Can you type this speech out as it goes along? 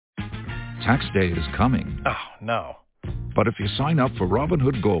Tax day is coming. Oh, no. But if you sign up for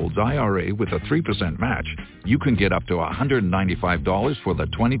Robinhood Gold's IRA with a 3% match, you can get up to $195 for the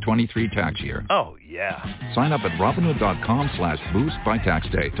 2023 tax year. Oh, yeah. Sign up at Robinhood.com/boost by tax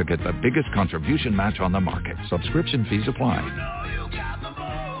day to get the biggest contribution match on the market. Subscription fees apply.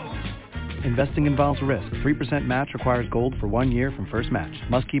 Investing involves risk. 3% match requires gold for 1 year from first match.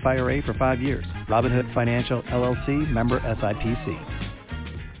 Must keep IRA for 5 years. Robinhood Financial, LLC, member SIPC.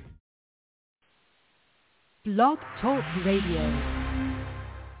 Blog Talk Radio.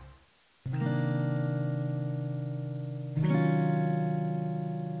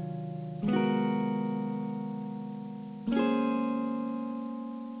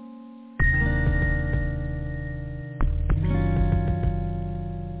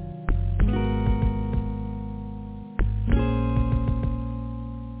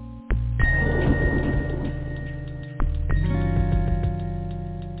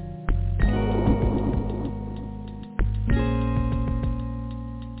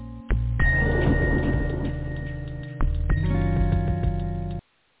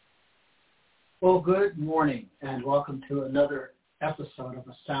 Well, good morning, and welcome to another episode of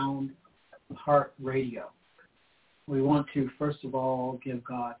A Sound Heart Radio. We want to, first of all, give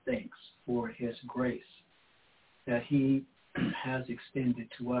God thanks for his grace that he has extended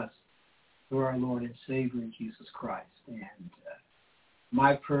to us through our Lord and Savior, Jesus Christ. And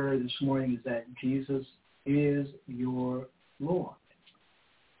my prayer this morning is that Jesus is your Lord,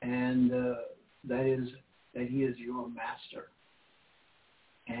 and that he is your master,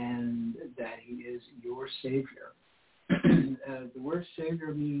 and that he is your Savior. The word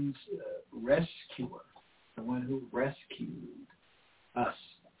Savior means rescuer, the one who rescued us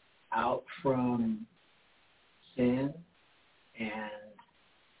out from sin and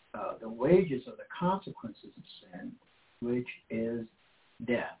the wages of the consequences of sin, which is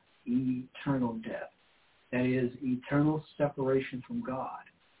death, eternal death. That is eternal separation from God.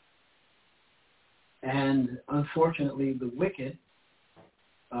 And unfortunately, the wicked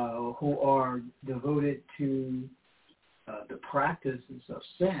who are devoted to the practices of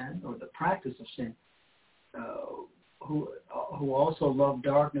sin, or the practice of sin, who also love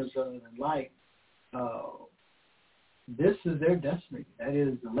darkness rather than light, this is their destiny. That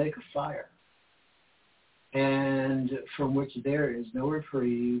is the lake of fire, and from which there is no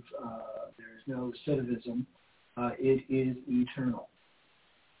reprieve, there is no recidivism. It is eternal.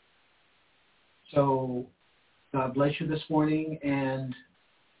 So God bless you this morning. And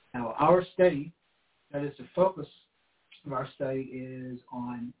now our study, that is the focus of our study, is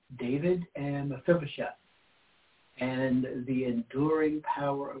on David and Mephibosheth and the enduring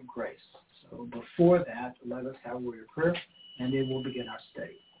power of grace. So before that, let us have a word of prayer, and then we'll begin our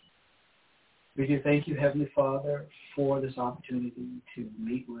study. We do thank you, Heavenly Father, for this opportunity to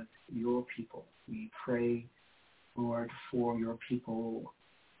meet with your people. We pray, Lord, for your people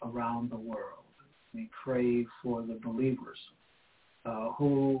around the world. We pray for the believers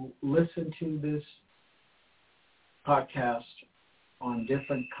who listen to this podcast on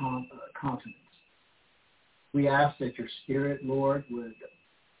different continents. We ask that your Spirit, Lord, would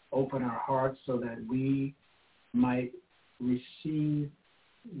open our hearts so that we might receive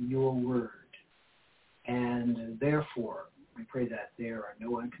your word. And therefore, we pray that there are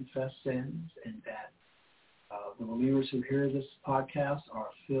no unconfessed sins, and that the believers who hear this podcast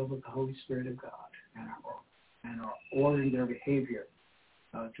are filled with the Holy Spirit of God and are ordering their behavior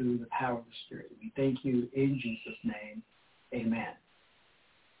through the power of the Spirit. We thank you in Jesus' name. Amen.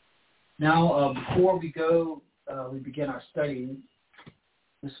 Now, before we begin our study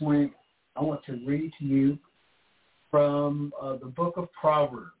this morning, I want to read to you from the book of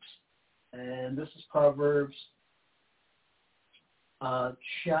Proverbs. And this is Proverbs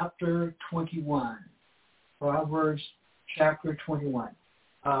chapter 21. Proverbs chapter 21.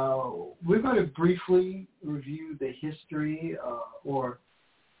 We're going to briefly review the history or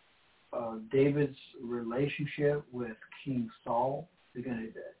David's relationship with King Saul. We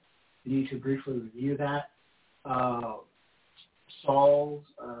need to briefly review that. Saul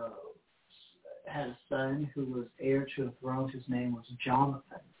had a son who was heir to the throne. His name was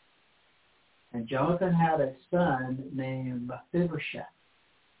Jonathan. And Jonathan had a son named Mephibosheth.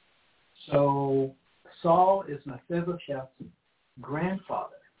 So Saul is Mephibosheth's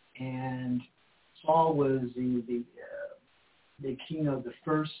grandfather, and Saul was the king of the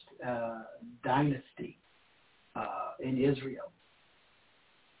first dynasty in Israel.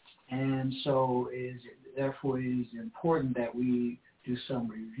 And so therefore it is important that we do some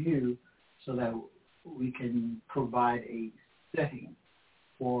review so that we can provide a setting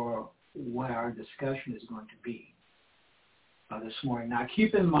for what our discussion is going to be this morning. Now,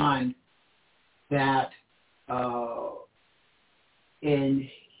 keep in mind that in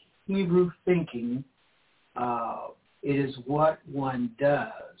Hebrew thinking, it is what one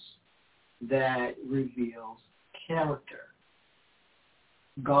does that reveals character.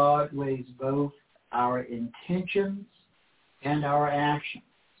 God weighs both our intentions and our actions.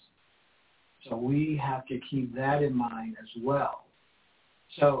 So we have to keep that in mind as well.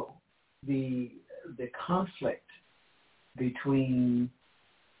 So the conflict between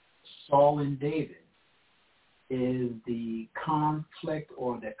Saul and David is the conflict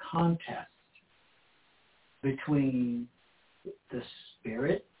or the contest between the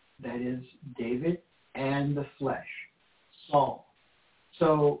spirit, that is David, and the flesh, Saul.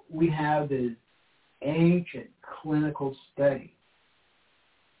 So we have this ancient clinical study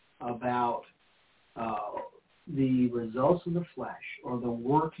about the results of the flesh or the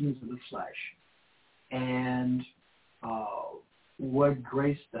workings of the flesh and what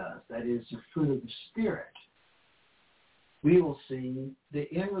grace does, that is the fruit of the Spirit. We will see the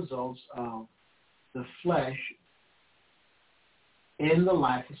end results of the flesh in the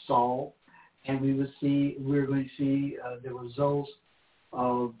life of Saul, and we're going to see the results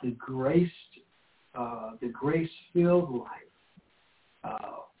of the grace-filled life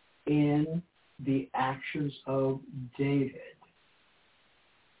in the actions of David.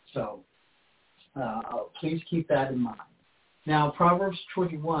 So please keep that in mind. Now, Proverbs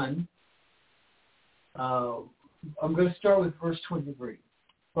 21, I'm going to start with verse 23.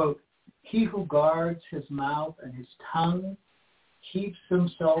 Quote, "He who guards his mouth and his tongue keeps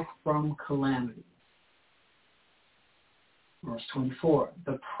himself from calamity." Verse 24,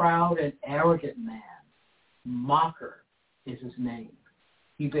 "The proud and arrogant man, mocker is his name.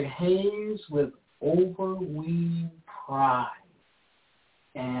 He behaves with overweening pride."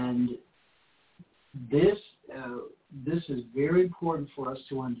 And this is very important for us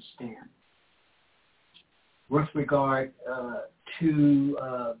to understand with regard to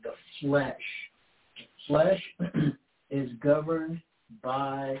the flesh. Flesh is governed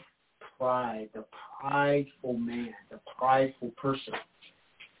by pride, the prideful man, the prideful person.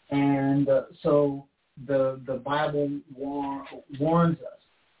 And so the Bible warns us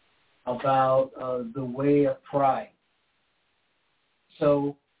about the way of pride.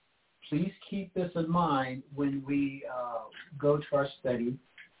 So please keep this in mind when we go to our study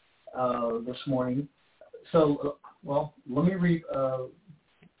this morning. So, let me read.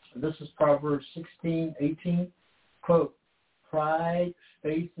 This is Proverbs 16:18. Quote, "Pride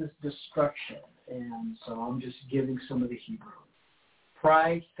faces destruction." And so I'm just giving some of the Hebrew.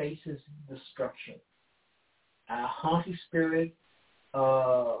 Pride faces destruction. A haughty spirit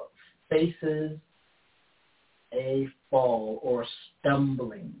faces a fall or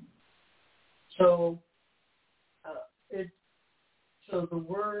stumbling. So the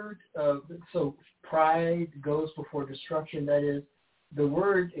word, so pride goes before destruction. That is, the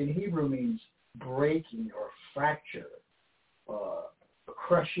word in Hebrew means breaking or fracture,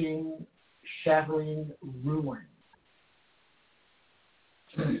 crushing, shattering, ruin.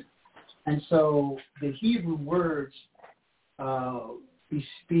 And so the Hebrew words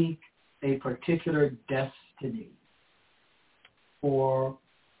bespeak a particular destiny for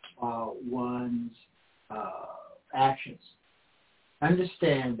one's actions.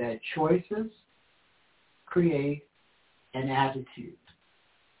 Understand that choices create an attitude.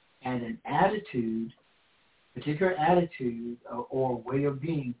 And an attitude, particular attitude or way of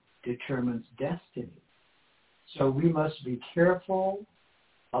being, determines destiny. So we must be careful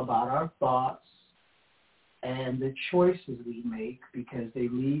about our thoughts and the choices we make because they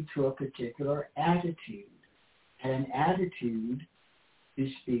lead to a particular attitude. And an attitude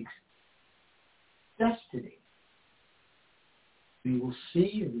bespeaks destiny. We will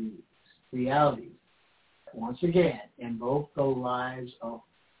see these realities once again in both the lives of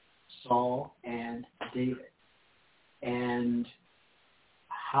Saul and David, and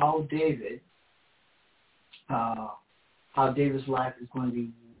how David's life is going to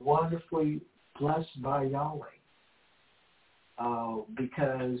be wonderfully blessed by Yahweh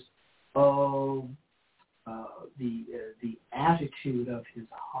because of the attitude of his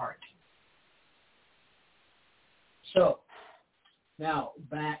heart. So now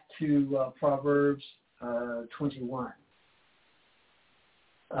back to Proverbs 21.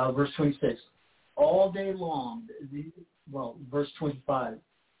 Verse 26, all day long, verse 25,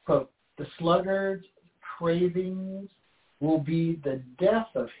 quote, "The sluggard's cravings will be the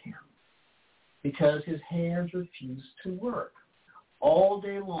death of him because his hands refuse to work. All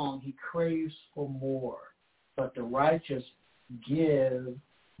day long he craves for more, but the righteous give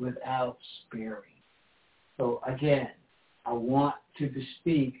without sparing." So again, I want to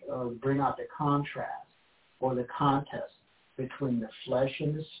speak or bring out the contrast or the contest between the flesh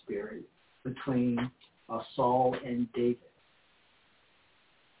and the spirit, between Saul and David.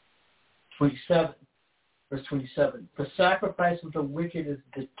 27, verse 27. The sacrifice of the wicked is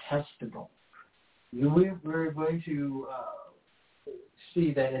detestable. We're going to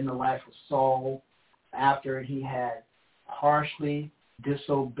see that in the life of Saul, after he had harshly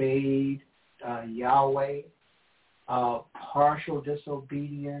disobeyed Yahweh. Partial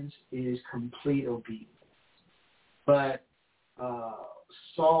disobedience is complete obedience. But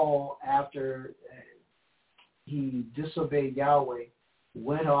Saul, after he disobeyed Yahweh,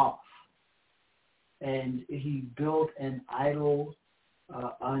 went off and he built an idol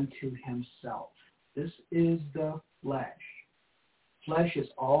unto himself. This is the flesh. Flesh is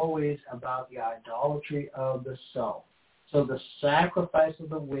always about the idolatry of the self. So the sacrifice of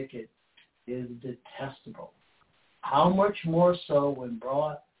the wicked is detestable. How much more so when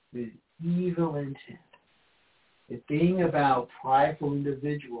brought with evil intent? The thing about prideful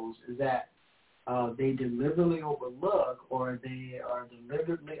individuals is that they deliberately overlook or they are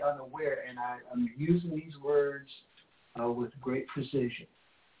deliberately unaware, and I'm using these words with great precision.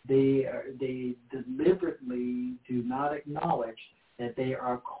 They deliberately do not acknowledge that they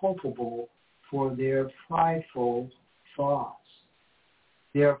are culpable for their prideful thoughts,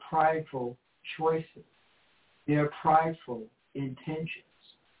 their prideful choices, their prideful intentions.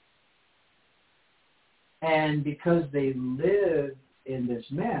 And because they live in this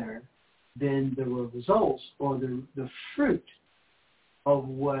manner, then the results or the fruit of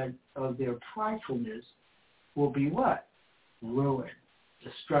their pridefulness will be what? Ruin,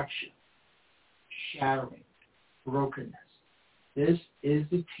 destruction, shattering, brokenness. This is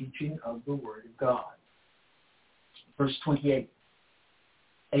the teaching of the Word of God. Verse 28.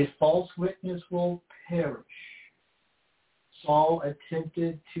 A false witness will perish. Saul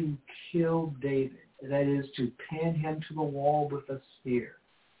attempted to kill David, that is, to pin him to the wall with a spear,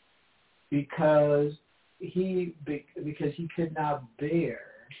 because he could not bear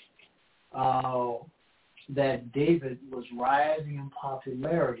that David was rising in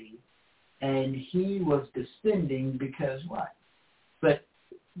popularity, and he was descending because what? But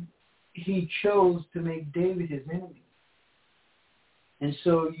he chose to make David his enemy. And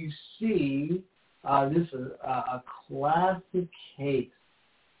so you see, this is a classic case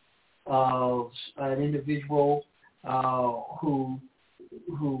of an individual who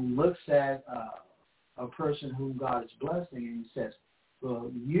looks at a person whom God is blessing and he says,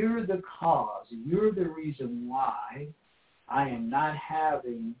 well, you're the cause, you're the reason why I am not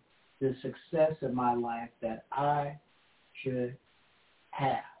having the success in my life that I should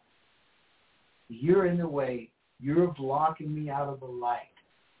have. You're in the way. You're blocking me out of the light.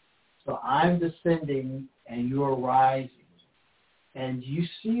 So I'm descending and you're rising. And you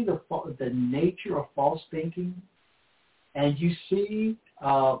see the nature of false thinking, and you see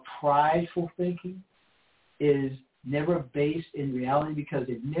prideful thinking is never based in reality because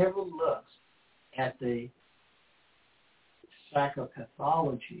it never looks at the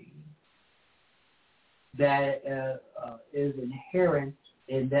psychopathology that is inherent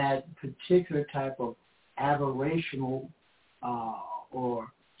in that particular type of aberrational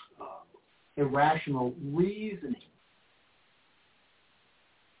or irrational reasoning.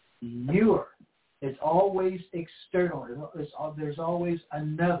 It's always external. There's always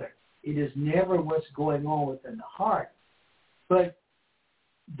another. It is never what's going on within the heart. But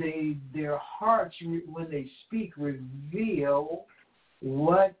their hearts, when they speak, reveal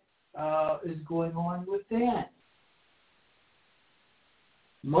what is going on within.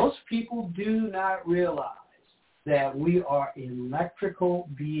 Most people do not realize that we are electrical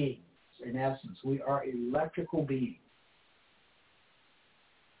beings. In essence, we are electrical beings.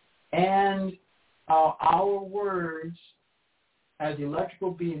 And our words, as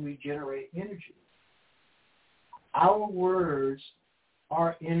electrical beings, we generate energy. Our words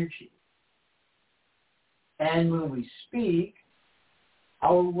are energy. And when we speak,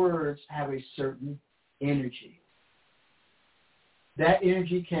 our words have a certain energy. That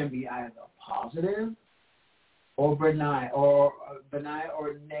energy can be either positive or benign or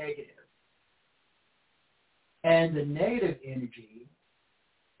negative. And the negative energy,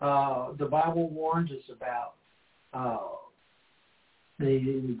 the Bible warns us about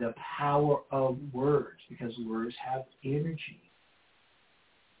the power of words, because words have energy.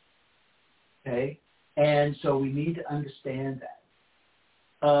 Okay? And so we need to understand that.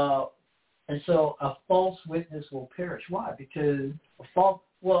 And so a false witness will perish. Why? Because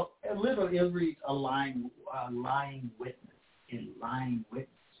literally it reads a lying witness. A lying witness.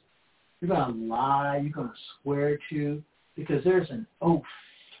 You're going to lie. You're going to swear to because there's an oath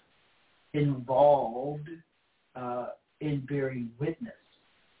involved in bearing witness.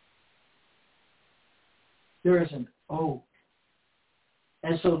 There is an oath.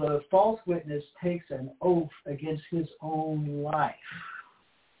 And so the false witness takes an oath against his own life.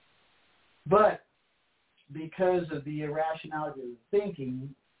 But because of the irrationality of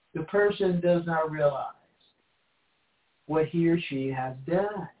thinking, the person does not realize what he or she has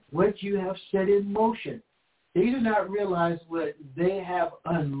done, what you have set in motion. They do not realize what they have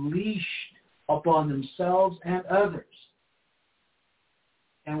unleashed upon themselves and others.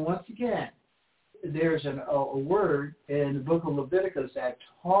 And once again, there's a word in the book of Leviticus that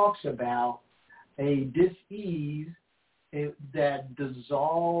talks about a dis-ease that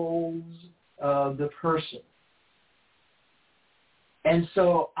dissolves the person. And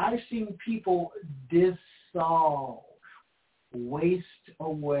so I've seen people dissolve, waste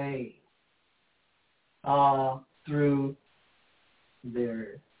away through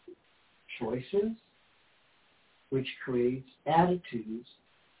their choices, which creates attitudes,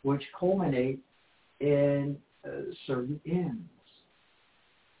 which culminate in certain ends.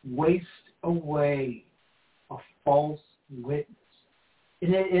 Waste away, a false witness.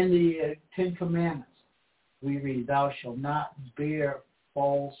 In the Ten Commandments, we read, "Thou shalt not bear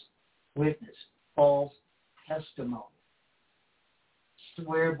false witness," false testimony.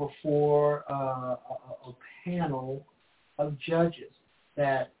 Swear before a panel of judges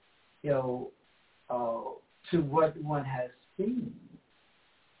that, to what one has seen.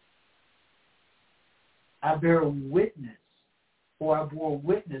 I bear witness, or I bore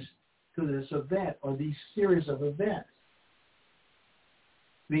witness to this event or these series of events.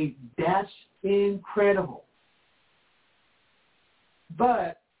 I mean, that's incredible.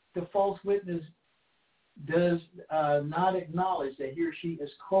 But the false witness does not acknowledge that he or she is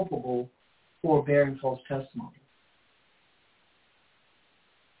culpable for bearing false testimony.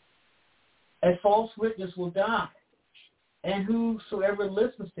 A false witness will die, and whosoever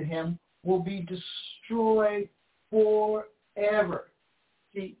listens to him will be destroyed forever.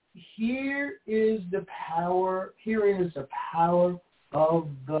 See, herein is the power of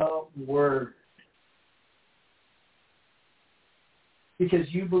the word.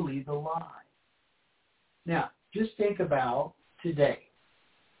 Because you believe the lie. Now, just think about today.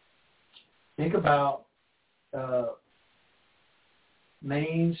 Think about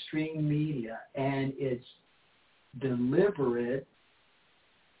mainstream media and its deliberate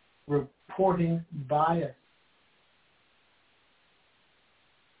reporting bias.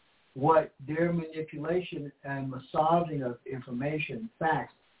 What their manipulation and massaging of information,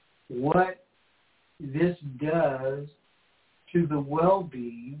 facts, what this does to the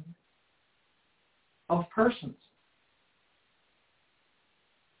well-being of persons.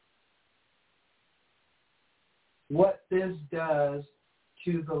 What this does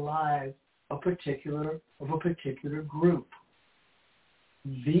to the lives of a particular group.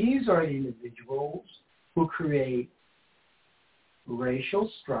 These are the individuals who create racial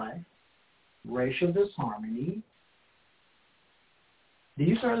strife, racial disharmony.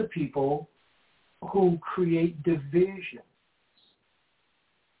 These are the people who create divisions.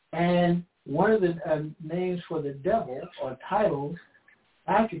 And one of the names for the devil, or titles,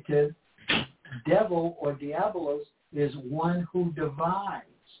 adjective, devil or diabolos, is one who divides.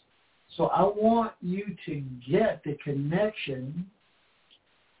 So I want you to get the connection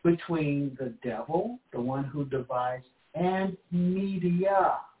between the devil, the one who divides, and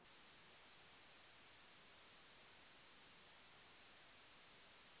media.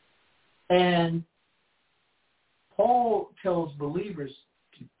 And Paul tells believers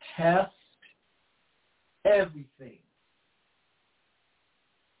to test everything.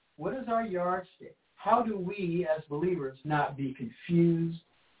 What is our yardstick? How do we as believers not be confused,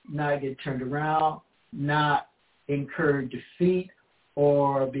 not get turned around, not incur defeat,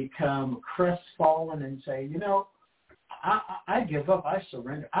 or become crestfallen and say, I give up, I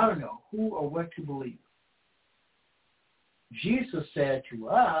surrender. I don't know who or what to believe. Jesus said to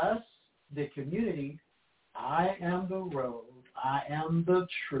us, the community, I am the road, I am the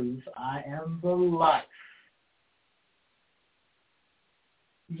truth, I am the life.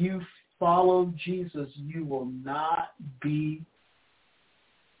 You follow Jesus, you will not be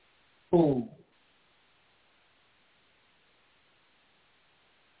fooled.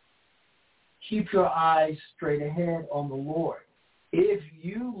 Keep your eyes straight ahead on the Lord. If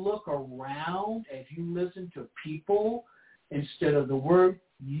you look around, if you listen to people instead of the word,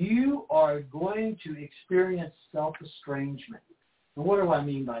 you are going to experience self-estrangement. And what do I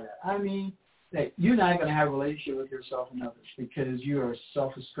mean by that? I mean that you're not going to have a relationship with yourself and others because you are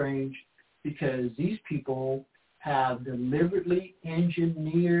self-estranged, because these people have deliberately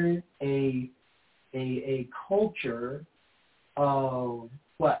engineered a culture of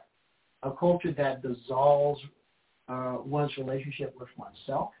what? A culture that dissolves one's relationship with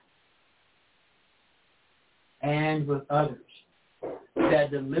oneself and with others,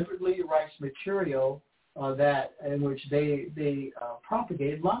 that deliberately writes material that in which they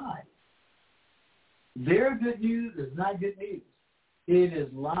propagate lies. Their good news is not good news. It is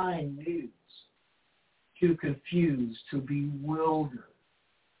lying news to confuse, to bewilder,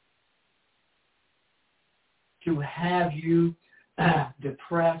 to have you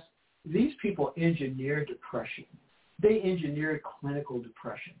depressed. These people engineer depression. They engineer clinical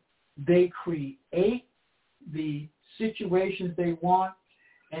depression. They create the situations they want,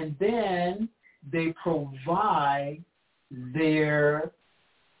 and then they provide their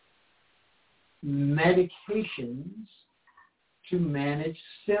medications to manage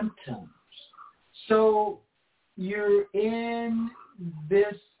symptoms. So you're in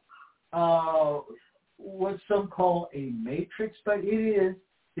this, what some call a matrix, but it is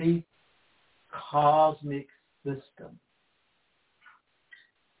the cosmic system.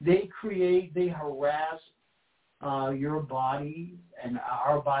 They harass your body and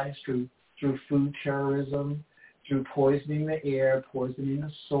our bodies through food terrorism, through poisoning the air, poisoning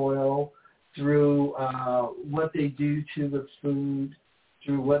the soil, through what they do to the food,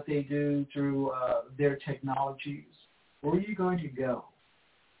 through what they do through their technologies. Where are you going to go?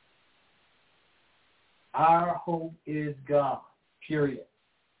 Our hope is God, period.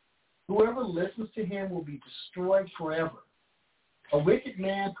 Whoever listens to him will be destroyed forever. A wicked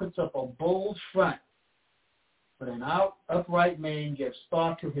man puts up a bold front, but an upright man gives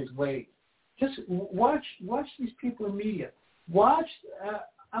thought to his ways. Just watch these people in media. Watch,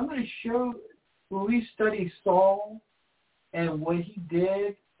 I'm going to show, when we study Saul and what he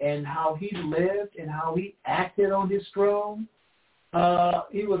did and how he lived and how he acted on his throne,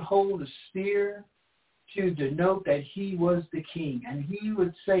 he would hold a spear to denote that he was the king. And he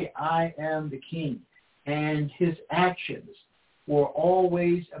would say, I am the king. And his actions were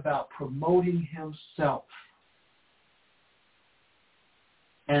always about promoting himself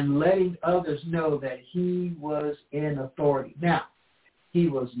and letting others know that he was in authority. Now, he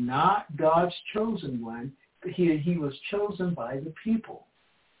was not God's chosen one, but he was chosen by the people.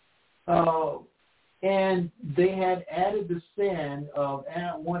 And they had added the sin of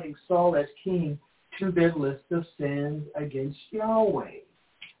wanting Saul as king to their list of sins against Yahweh.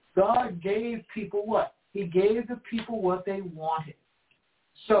 God gave people what? He gave the people what they wanted.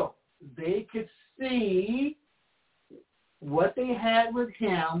 So they could see what they had with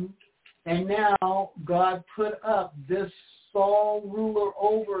him, and now God put up this Saul ruler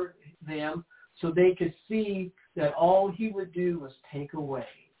over them so they could see that all he would do was take away.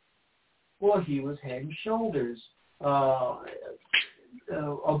 Well, he was head and shoulders above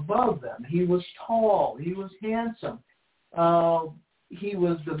them. He was tall. He was handsome. He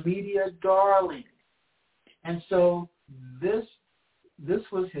was the media darling. And so this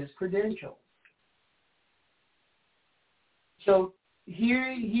was his credential. So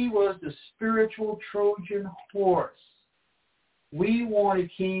here he was, the spiritual Trojan horse. We want a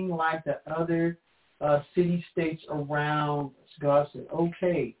king like the other city-states around us. God said,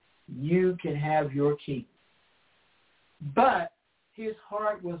 okay, you can have your king. But his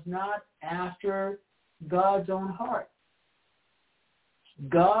heart was not after God's own heart.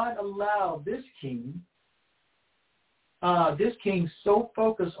 God allowed this king so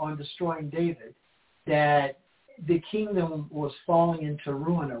focused on destroying David that the kingdom was falling into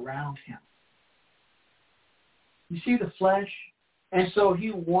ruin around him. You see the flesh? And so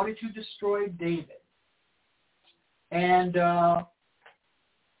he wanted to destroy David. And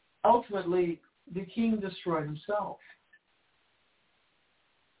ultimately, the king destroyed himself.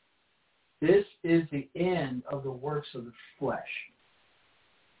 This is the end of the works of the flesh.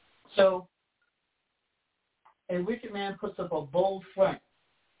 So, a wicked man puts up a bold front,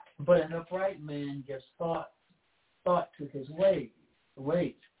 but an upright man gives thought to his ways.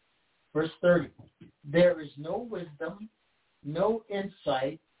 Verse 30, there is no wisdom, no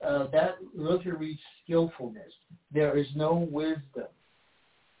insight, that literally reads skillfulness. There is no wisdom,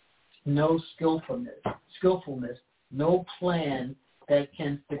 no skillfulness, no plan that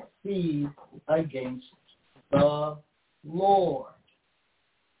can succeed against the Lord.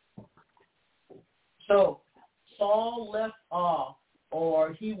 So Saul left off,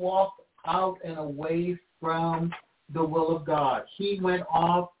 or he walked out and away from the will of God. He went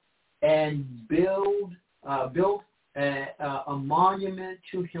off and built a monument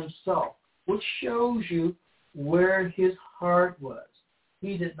to himself, which shows you where his heart was.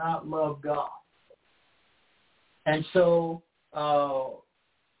 He did not love God. And so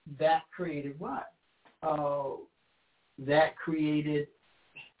that created what? That created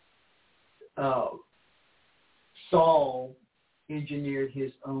Saul engineered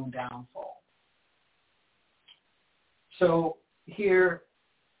his own downfall. So here,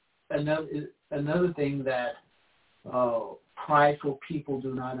 another thing that prideful people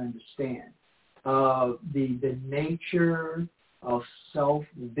do not understand, the nature of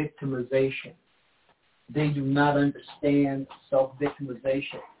self-victimization. They do not understand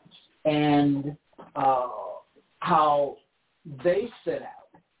self-victimization and how they set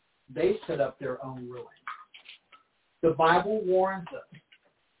up their own ruin. The Bible warns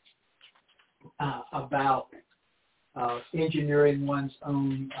us about engineering one's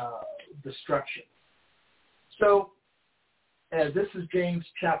own destruction. So this is James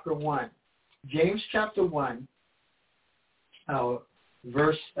chapter 1. James chapter 1,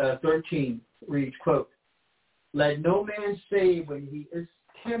 verse 13 reads, quote, "Let no man say when he is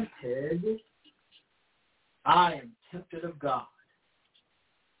tempted, I am tempted of God,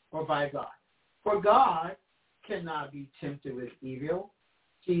 or by God. For God cannot be tempted with evil.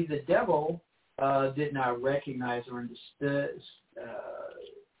 See, the devil did not recognize or understand,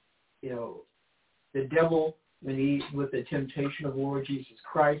 the devil, with the temptation of Lord Jesus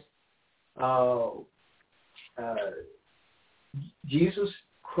Christ, Jesus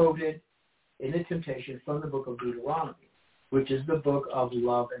quoted in the temptation from the book of Deuteronomy, which is the book of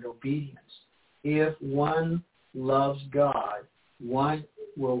love and obedience. If one loves God, one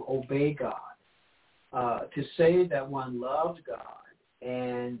will obey God. To say that one loves God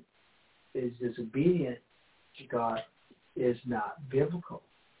and is disobedient to God is not biblical.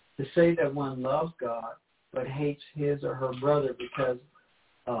 To say that one loves God but hates his or her brother because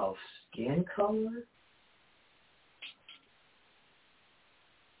of skin color,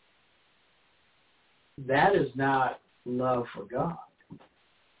 that is not love for God.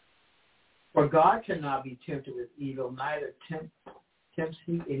 For God cannot be tempted with evil, neither tempts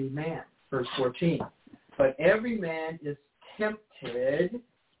he any man. Verse 14. But every man is tempted,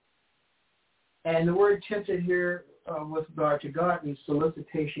 and the word tempted here with regard to God means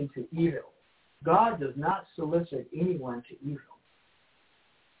solicitation to evil. God does not solicit anyone to evil.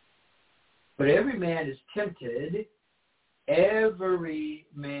 But every man is tempted. Every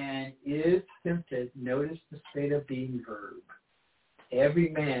man is tempted. Notice the state of being verb. Every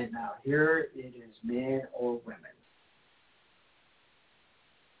man. Now here it is men or women.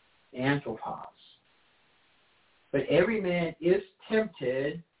 Anthropos. But every man is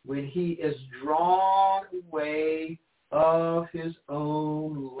tempted when he is drawn away of his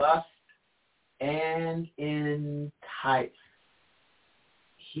own lust and enticed.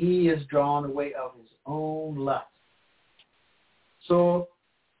 He is drawn away of his own lust. So,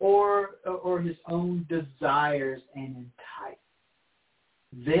 or his own desires and enticed.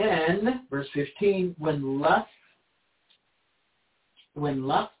 Then, verse 15, when lust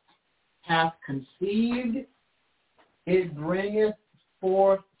hath conceived, it bringeth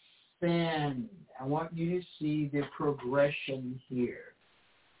forth sin. I want you to see the progression here.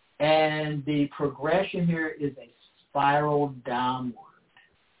 And the progression here is a spiral downward.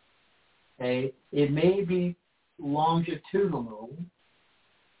 Okay? It may be longitudinal,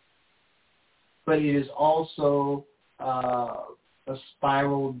 but it is also a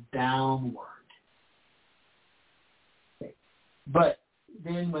spiral downward. Okay. But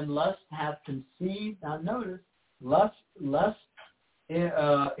then when lust hath conceived, now notice, lust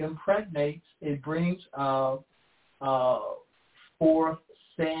impregnates, it brings forth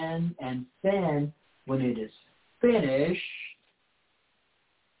sin, and sin, when it is finished,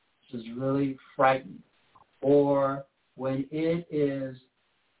 this is really frightening, or when it is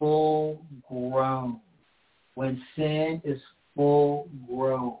full grown, when sin is full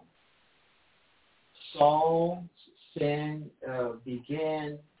grown. Saul's sin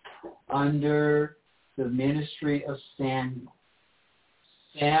began under the ministry of Samuel.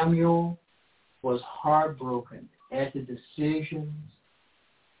 Samuel was heartbroken at the decisions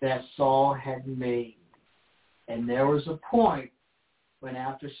that Saul had made. And there was a point when,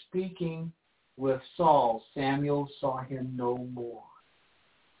 after speaking with Saul, Samuel saw him no more.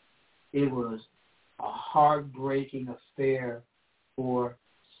 It was a heartbreaking affair for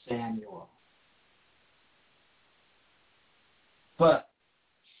Samuel. But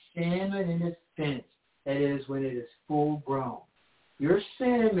sin, when it is finished, that is, when it is full grown. Your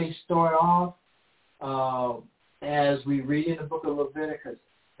sin may start off, as we read in the book of Leviticus,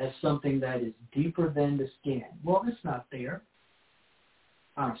 as something that is deeper than the skin. Well, it's not there.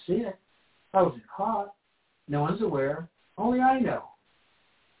 I don't see it. I wasn't caught. No one's aware. Only I know.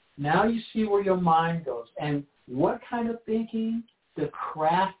 Now you see where your mind goes. And What kind of thinking? The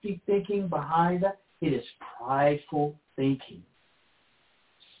crafty thinking behind that? It is prideful thinking.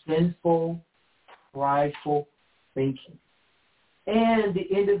 Sinful, prideful thinking. And the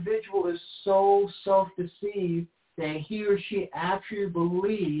individual is so self-deceived that he or she actually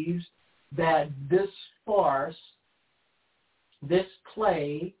believes that this farce, this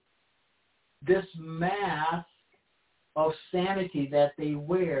play, this mask of sanity that they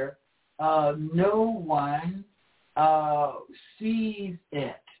wear, no one sees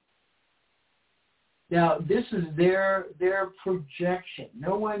it. Now, this is their projection.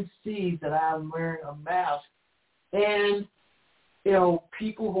 No one sees that I'm wearing a mask. And,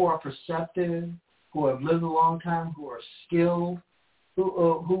 people who are perceptive, who have lived a long time, who are skilled,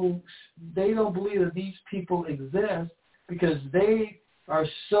 who they don't believe that these people exist because they are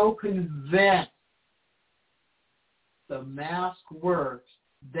so convinced the mask works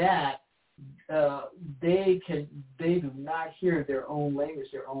that they do not hear their own language,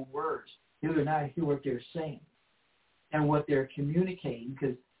 their own words. They do not hear what they're saying and what they're communicating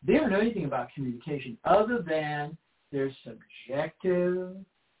because they don't know anything about communication other than their subjective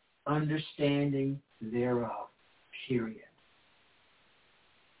understanding thereof, period.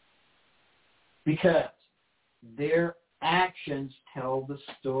 Because their actions tell the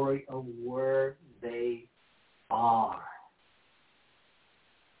story of where they are.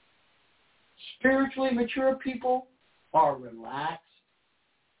 Spiritually mature people are relaxed,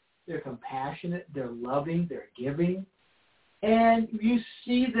 they're compassionate, they're loving, they're giving. And you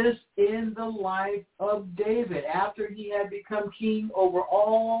see this in the life of David after he had become king over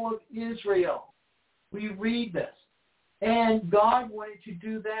all of Israel. We read this. And God wanted to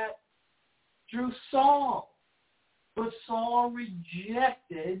do that through Saul. But Saul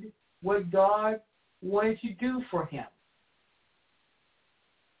rejected what God wanted to do for him.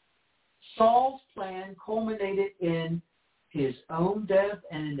 Saul's plan culminated in his own death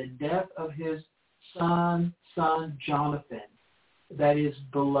and in the death of his son Jonathan, that is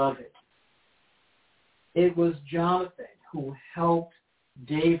beloved. It was Jonathan who helped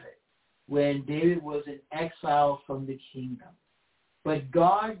David when David was in exile from the kingdom. But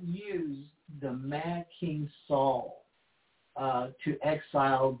God used the mad King Saul to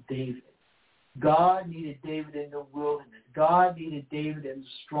exile David. God needed David in the wilderness. God needed David in the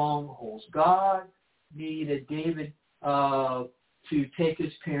strongholds. God needed David to take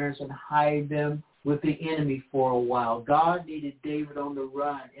his parents and hide them with the enemy for a while. God needed David on the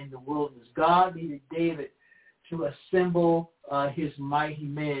run in the wilderness. God needed David to assemble his mighty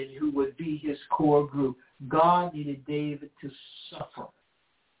men who would be his core group. God needed David to suffer.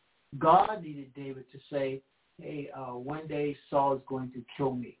 God needed David to say, hey, one day Saul is going to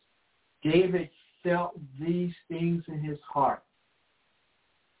kill me. David felt these things in his heart.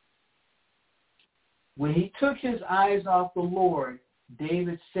 When he took his eyes off the Lord,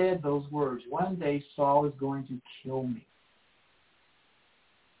 David said those words, one day Saul is going to kill me.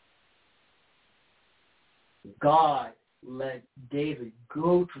 God let David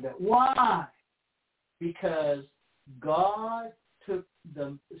go through that. Why? Because God took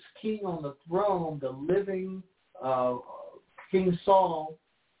the king on the throne, the living King Saul,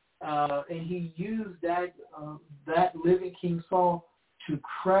 and he used that living King Saul to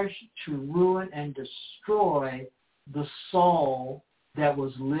crush, to ruin, and destroy the Saul that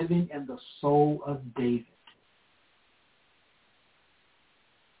was living in the soul of David.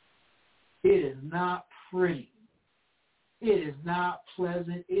 It is not pretty. It is not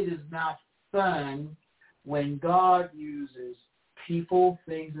pleasant. It is not fun when God uses people,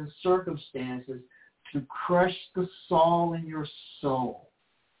 things, and circumstances to crush the Saul in your soul.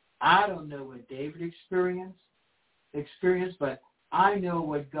 I don't know what David experienced, but I know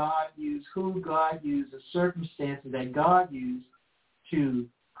what God used, who God used, the circumstances that God used to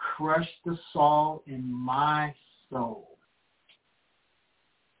crush the Saul in my soul.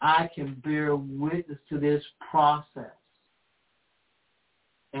 I can bear witness to this process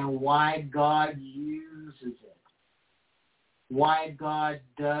and why God uses it, why God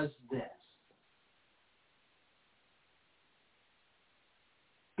does this.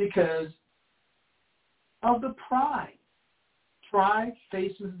 Because of the pride. Pride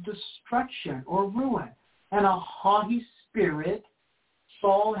faces destruction or ruin. And a haughty spirit,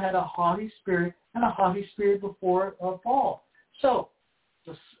 Saul had a haughty spirit and a haughty spirit before a fall. So,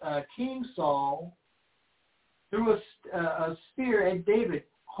 King Saul threw a spear at David,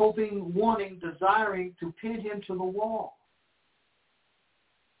 hoping, wanting, desiring to pin him to the wall.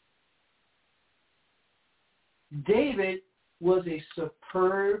 David was a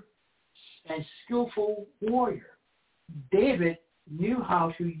superb and skillful warrior. David knew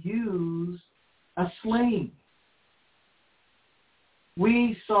how to use a sling.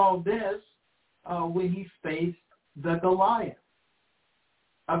 We saw this when he faced the Goliath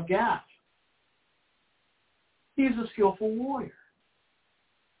of Gath. He's a skillful warrior.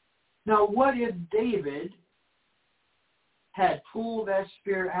 Now, what if David had pulled that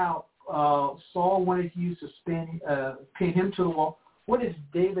spear out? Saul wanted to use to pin him to the wall. What if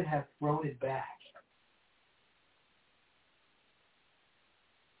David had thrown it back?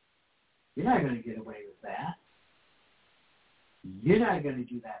 You're not going to get away with that. You're not going to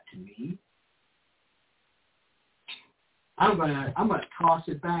do that to me. I'm going to toss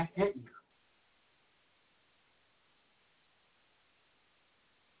it back at you.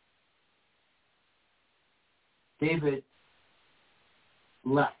 David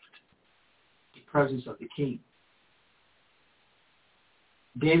left the presence of the king.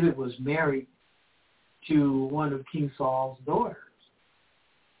 David was married to one of King Saul's daughters.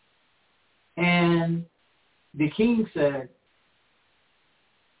 And the king said,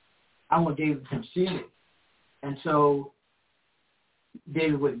 I want David to come see me. And so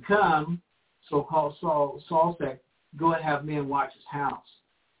David wouldn't come, so Saul said, go and have men watch his house.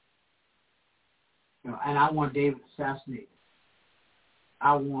 And I want David assassinated.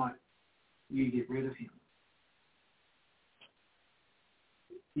 I want you to get rid of him.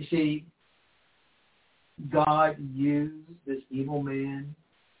 You see, God used this evil man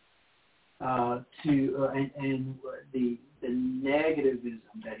and the negativism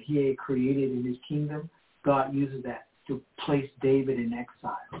that he had created in his kingdom. God uses that to place David in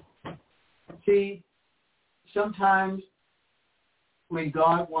exile. See, sometimes when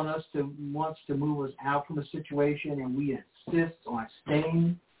God wants to move us out from a situation and we insist on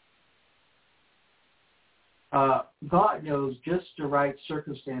staying, God knows just the right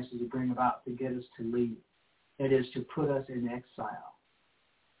circumstances to bring about to get us to leave. That is to put us in exile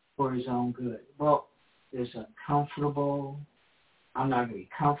for his own good. Well, it's uncomfortable. I'm not going to be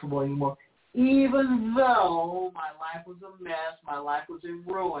comfortable anymore. Even though my life was a mess, my life was in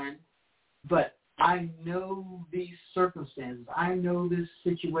ruin, but I know these circumstances. I know this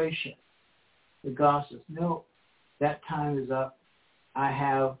situation. The God says, no, that time is up. I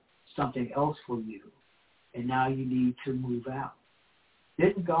have something else for you, and now you need to move out.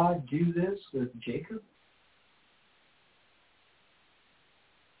 Didn't God do this with Jacob?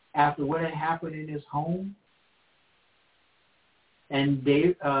 After what had happened in his home, and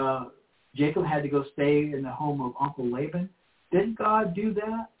Jacob had to go stay in the home of Uncle Laban, didn't God do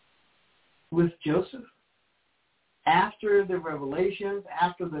that with Joseph? After the revelations,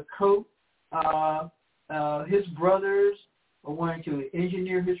 after the coat, his brothers wanted to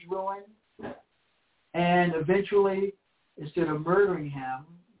engineer his ruin, and eventually, instead of murdering him,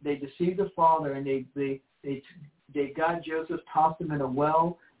 they deceived the father, and they got Joseph, tossed him in a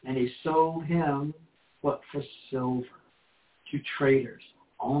well, and they sold him, for silver, to traders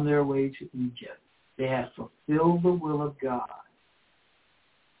on their way to Egypt. They had fulfilled the will of God.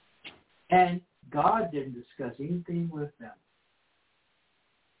 And God didn't discuss anything with them.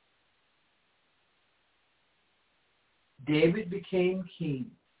 David became king.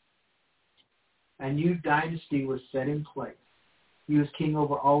 A new dynasty was set in place. He was king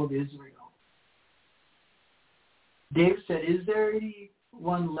over all of Israel. David said, is there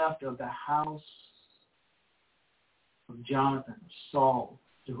anyone left of the house of Jonathan, Saul,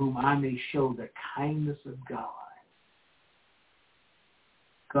 to whom I may show the kindness of God?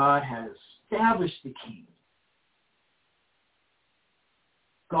 God had established the king.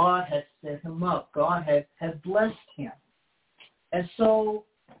 God had set him up. God had blessed him. And so,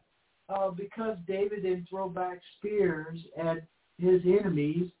 because David didn't throw back spears at his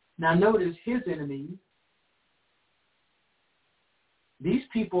enemies, now notice his enemies, these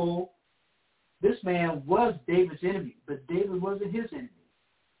people, this man was David's enemy, but David wasn't his enemy.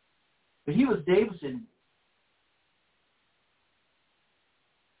 But he was David's enemy.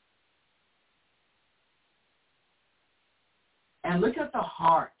 And look at the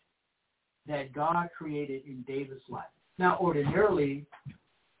heart that God created in David's life. Now, ordinarily,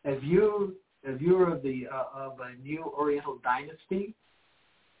 if you're of a new Oriental dynasty,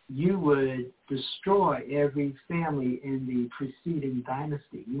 you would destroy every family in the preceding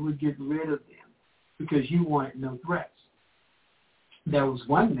dynasty. You would get rid of them because you wanted no threats. There was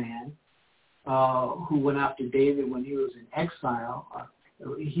one man who went after David when he was in exile.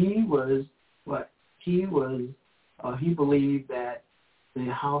 He believed that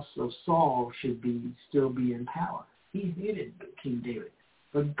the house of Saul should still be in power. He hated King David.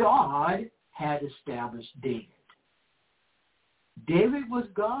 But God had established David. David was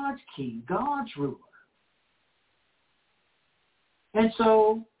God's king, God's ruler. And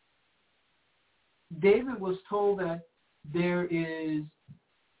so David was told that there is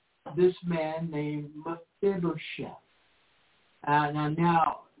this man named Mephibosheth.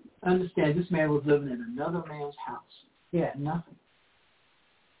 Now, understand, this man was living in another man's house. He had nothing.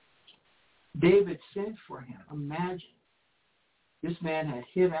 David sent for him. Imagine. This man had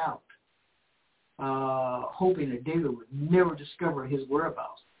hid out, hoping that David would never discover his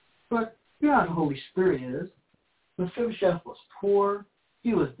whereabouts. But you know how the Holy Spirit is. Mephibosheth was poor.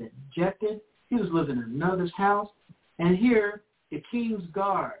 He was dejected. He was living in another's house. And here, the king's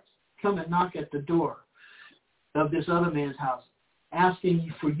guards come and knock at the door of this other man's house,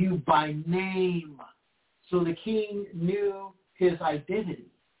 asking for you by name. So the king knew his identity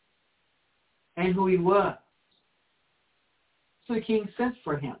and who he was. So the king sent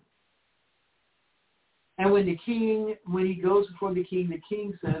for him. And when he goes before the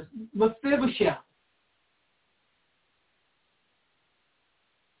king says, Mephibosheth.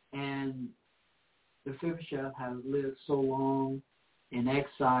 And Mephibosheth had lived so long in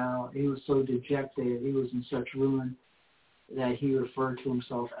exile. He was so dejected. He was in such ruin that he referred to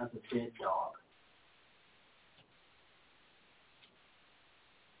himself as a dead dog.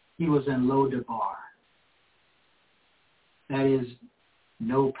 He was in Lodabar. That is,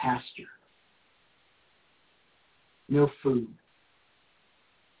 no pasture, no food.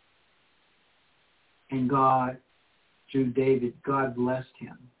 And God, through David, God blessed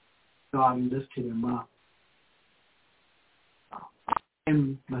him. God lifted him up. I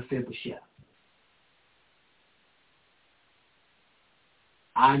am Mephibosheth.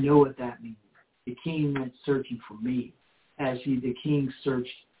 I know what that means. The king went searching for me, as the king searched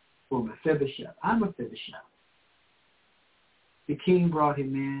for Mephibosheth. I'm Mephibosheth. The king brought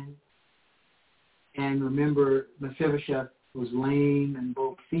him in, and remember, Mephibosheth was lame in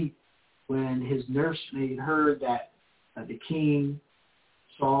both feet. When his nursemaid heard that the king,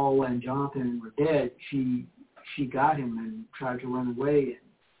 Saul, and Jonathan were dead, she got him and tried to run away, and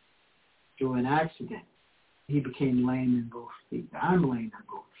through an accident, he became lame in both feet. I'm lame in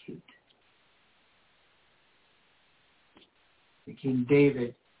both feet. The King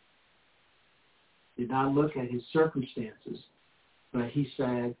David did not look at his circumstances, but he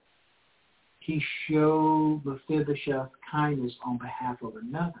said he showed Mephibosheth kindness on behalf of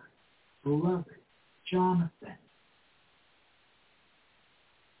another beloved, Jonathan.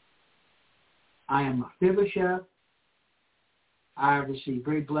 I am Mephibosheth. I have received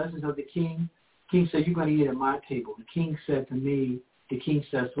great blessings of the king. The king said, you're going to eat at my table. The king said to me, the king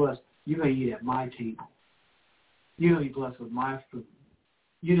says to us, you're going to eat at my table. You're going to be blessed with my food.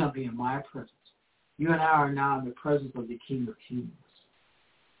 You're going to be in my presence. You and I are now in the presence of the King of Kings.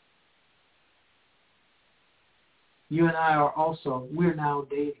 You and I are also, we're now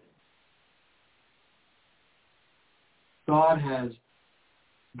David. God has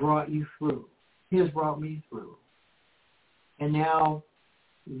brought you through. He has brought me through. And now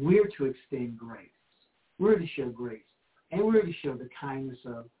we're to extend grace. We're to show grace. And we're to show the kindness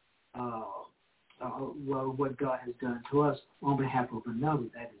of what God has done to us on behalf of another,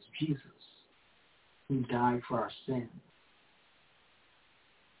 that is Jesus, who died for our sins.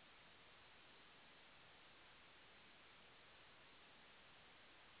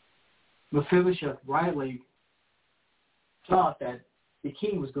 Mephibosheth rightly thought that the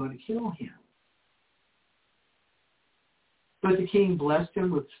king was going to kill him. But the king blessed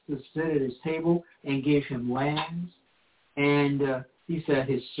him with to sit at his table and gave him lands. And he said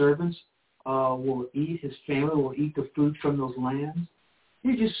his servants will eat, his family will eat the food from those lands.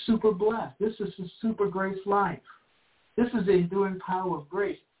 He's just super blessed. This is a super grace life. This is the enduring power of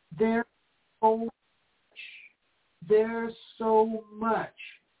grace. There's so much. There's so much.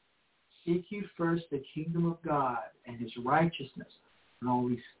 Seek you first the kingdom of God and his righteousness, and all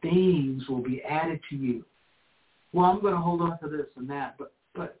these things will be added to you. Well, I'm going to hold on to this and that,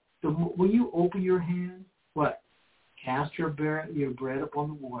 but when you open your hand, what? Cast your bread upon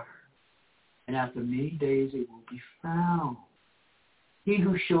the water, and after many days it will be found. He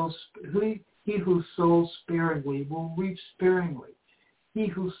who sows sparingly will reap sparingly. He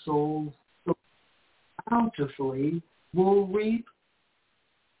who sows bountifully will reap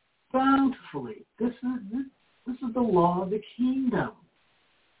bountifully. This is the law of the kingdom.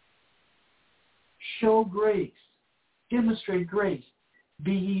 Show grace. Demonstrate grace.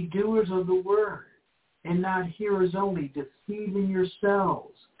 Be ye doers of the word, and not hearers only, deceiving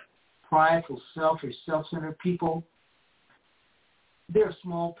yourselves. Prideful, selfish, self-centered people, they're a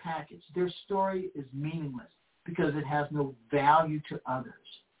small package. Their story is meaningless because it has no value to others.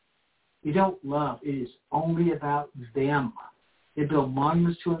 They don't love. It is only about them. They build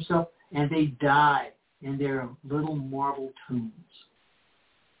monuments to themselves, and they die in their little marble tombs.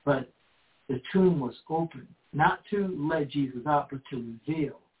 But the tomb was open not to let Jesus out, but to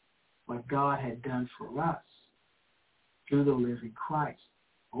reveal what God had done for us through the living Christ.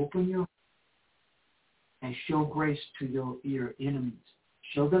 Open your heart and show grace to your enemies.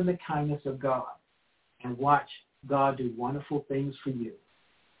 Show them the kindness of God and watch God do wonderful things for you.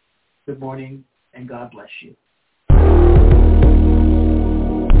 Good morning, and God bless you.